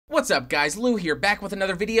What's up guys, Lou here, back with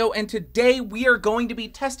another video, and today we are going to be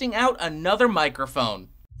testing out another microphone.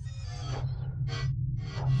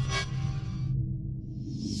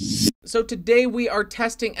 So today we are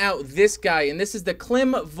testing out this guy, and this is the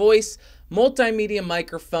Klim Voice multimedia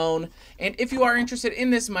microphone. And if you are interested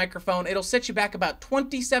in this microphone, it'll set you back about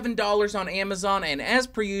 $27 on Amazon, and as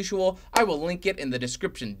per usual, I will link it in the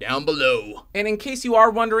description down below. And in case you are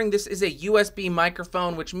wondering, this is a USB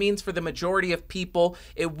microphone, which means for the majority of people,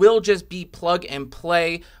 it will just be plug and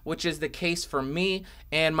play, which is the case for me.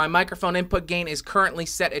 And my microphone input gain is currently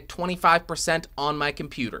set at 25% on my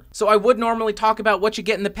computer. So I would normally talk about what you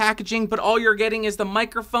get in the packaging, but all you're getting is the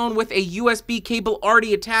microphone with a USB cable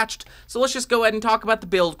already attached. So let's just go ahead and talk about the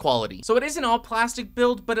build quality. So it is an all plastic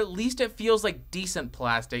build, but at least it feels like decent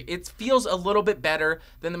plastic. It feels a little bit better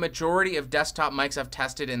than the majority of desktop mics I've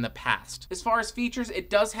tested in the past. As far as features, it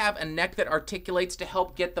does have a neck that articulates to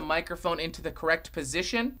help get the microphone into the correct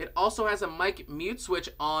position. It also has a mic mute switch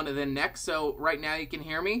on the neck, so right now you can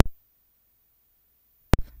hear me.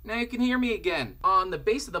 Now you can hear me again. On the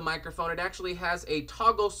base of the microphone, it actually has a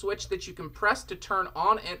toggle switch that you can press to turn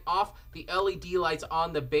on and off the LED lights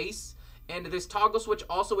on the base. And this toggle switch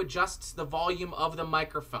also adjusts the volume of the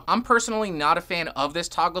microphone. I'm personally not a fan of this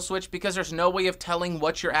toggle switch because there's no way of telling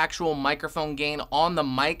what your actual microphone gain on the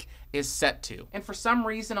mic is set to. And for some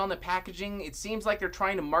reason on the packaging, it seems like they're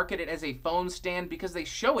trying to market it as a phone stand because they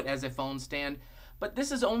show it as a phone stand. But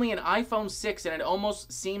this is only an iPhone 6 and it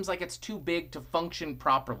almost seems like it's too big to function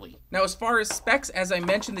properly. Now as far as specs, as I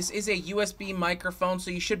mentioned, this is a USB microphone,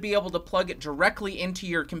 so you should be able to plug it directly into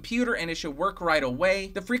your computer and it should work right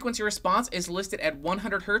away. The frequency response is listed at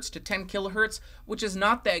 100 Hz to 10 kHz, which is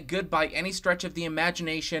not that good by any stretch of the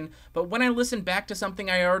imagination, but when I listened back to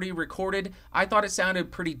something I already recorded, I thought it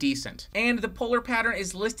sounded pretty decent. And the polar pattern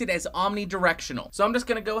is listed as omnidirectional. So I'm just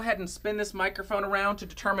gonna go ahead and spin this microphone around to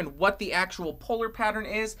determine what the actual polar pattern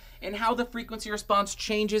is and how the frequency response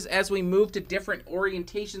changes as we move to different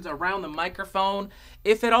orientations around the microphone,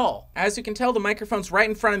 if at all. As you can tell, the microphone's right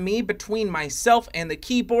in front of me between myself and the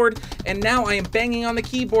keyboard, and now I am banging on the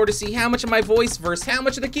keyboard to see how much of my voice versus how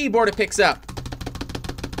much of the keyboard it picks up.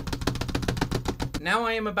 Now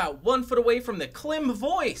I am about 1 foot away from the Klim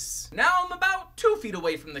Voice. Now I'm about 2 feet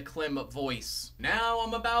away from the Klim Voice. Now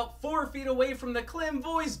I'm about 4 feet away from the Klim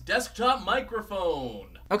Voice desktop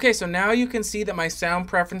microphone. Okay, so now you can see that my sound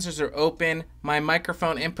preferences are open. My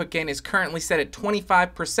microphone input gain is currently set at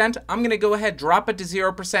 25%. I'm gonna go ahead, drop it to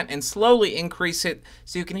 0% and slowly increase it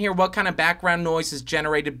so you can hear what kind of background noise is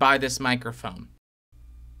generated by this microphone.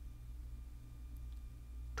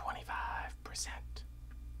 25%.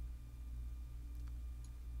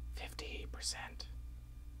 50%.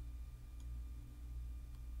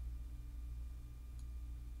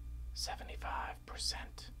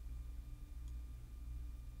 75%.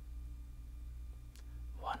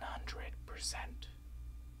 100%.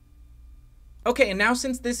 Okay, and now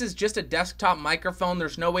since this is just a desktop microphone,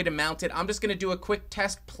 there's no way to mount it. I'm just gonna do a quick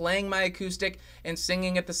test playing my acoustic and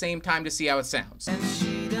singing at the same time to see how it sounds. And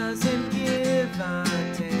she doesn't give a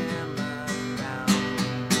damn about me,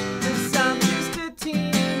 'cause I'm just a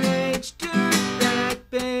teenage dirtbag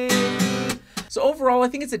baby. So overall, I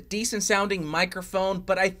think it's a decent sounding microphone,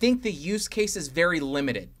 but I think the use case is very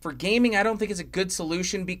limited. For gaming, I don't think it's a good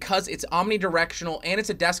solution because it's omnidirectional and it's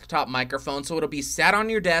a desktop microphone, so it'll be sat on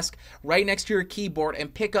your desk right next to your keyboard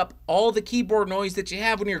and pick up all the keyboard noise that you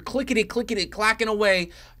have when you're clickety clacking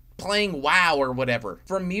away playing WoW or whatever.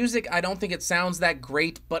 For music, I don't think it sounds that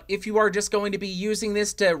great, but if you are just going to be using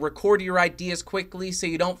this to record your ideas quickly so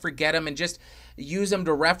you don't forget them and just use them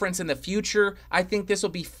to reference in the future, I think this will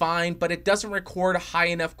be fine, but it doesn't record high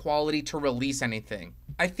enough quality to release anything.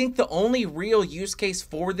 I think the only real use case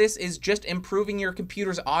for this is just improving your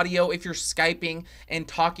computer's audio if you're Skyping and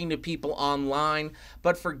talking to people online,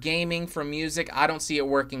 but for gaming, for music, I don't see it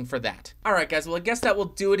working for that. Alright guys, well I guess that will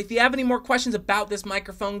do it. If you have any more questions about this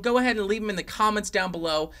microphone, go ahead and leave them in the comments down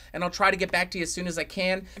below, and I'll try to get back to you as soon as I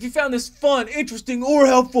can. If you found this fun, interesting, or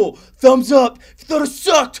helpful, thumbs up. If you thought it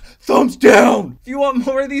sucked, thumbs down. If you want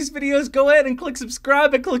more of these videos, go ahead and click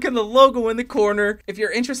subscribe and click on the logo in the corner. If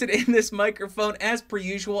you're interested in this microphone, as per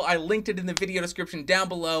usual, I linked it in the video description down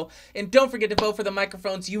below. And don't forget to vote for the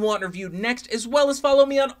microphones you want reviewed next, as well as follow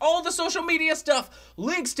me on all the social media stuff.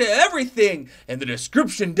 Links to everything in the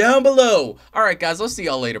description down below. Alright guys, I'll see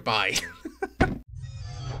y'all later. Bye.